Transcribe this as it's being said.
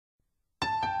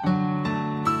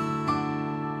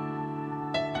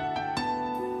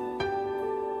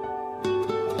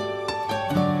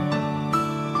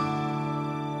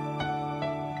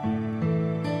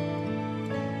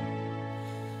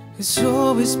It's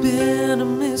always been a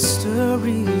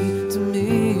mystery to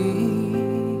me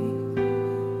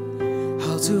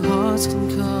how two hearts can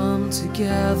come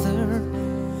together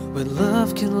when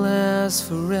love can last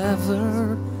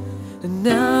forever. And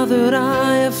now that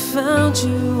I have found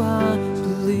you, I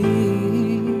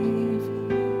believe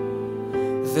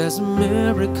there's a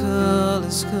miracle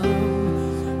has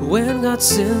come when God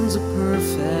sends a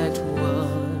perfect one.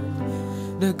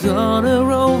 Not gonna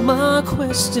roll my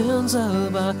questions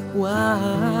about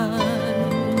why.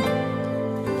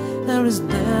 There has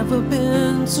never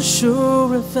been so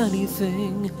sure of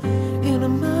anything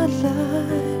in my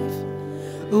life.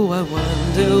 Oh, I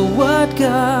wonder what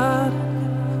God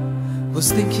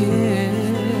was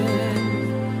thinking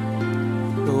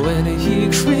when He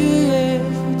created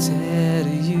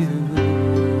you.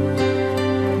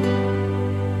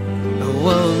 I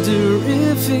wonder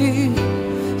if He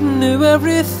knew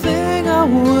everything I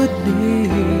would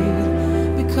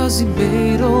need, because He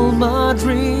made all my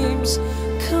dreams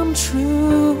come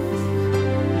true.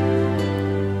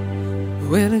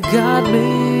 When God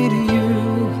made you,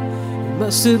 He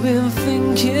must have been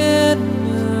thinking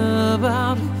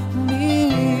about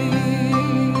me.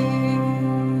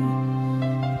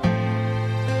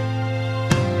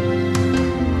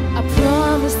 I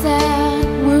promise that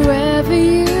wherever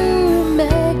you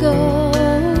may go,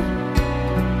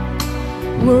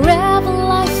 wherever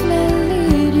life may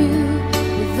lead you,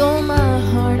 with all my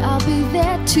heart I'll be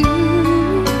there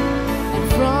too. And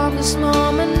from this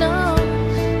moment on,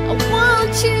 I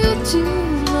want you to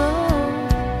know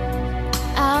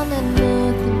I'll let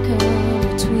nothing come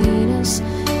between us,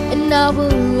 and I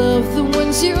will love the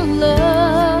ones you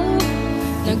love.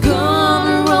 Not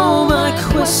gonna roll my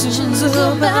questions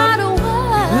about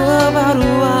why.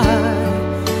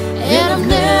 And I've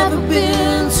never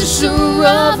been so sure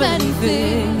of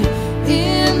anything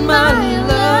in my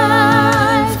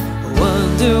life. I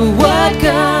wonder what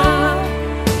God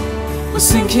was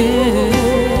thinking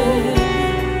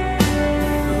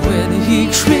when He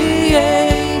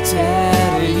created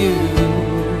you.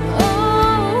 I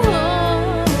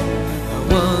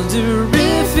wonder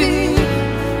if He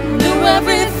knew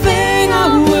everything I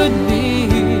would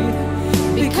need,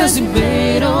 because He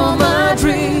made all my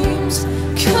dreams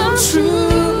come true.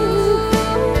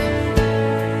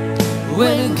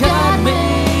 When God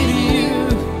made you,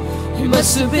 He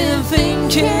must have been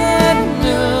thinking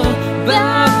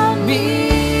about me.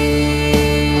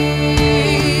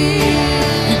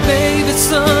 He made the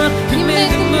sun, He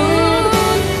made the moon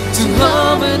to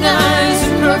harmonize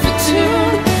in perfect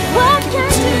tune. What can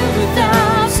do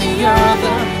without the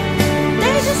other?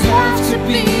 They just have to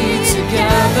be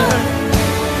together.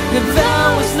 And that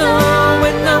was known,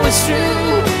 and now it's true.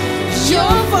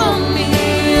 You're for me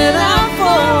and I'm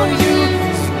for you.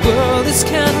 This world is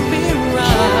can't be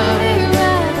right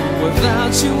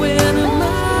without you in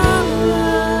my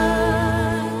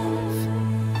life.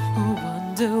 I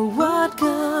wonder what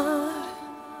God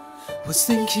was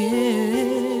thinking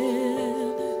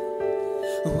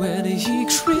when He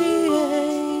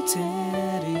created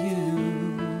you.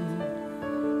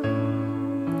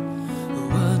 I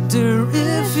wonder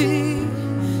if He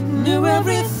knew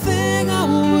everything I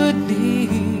would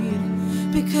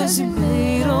need, because He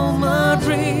made all my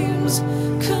dreams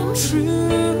come true.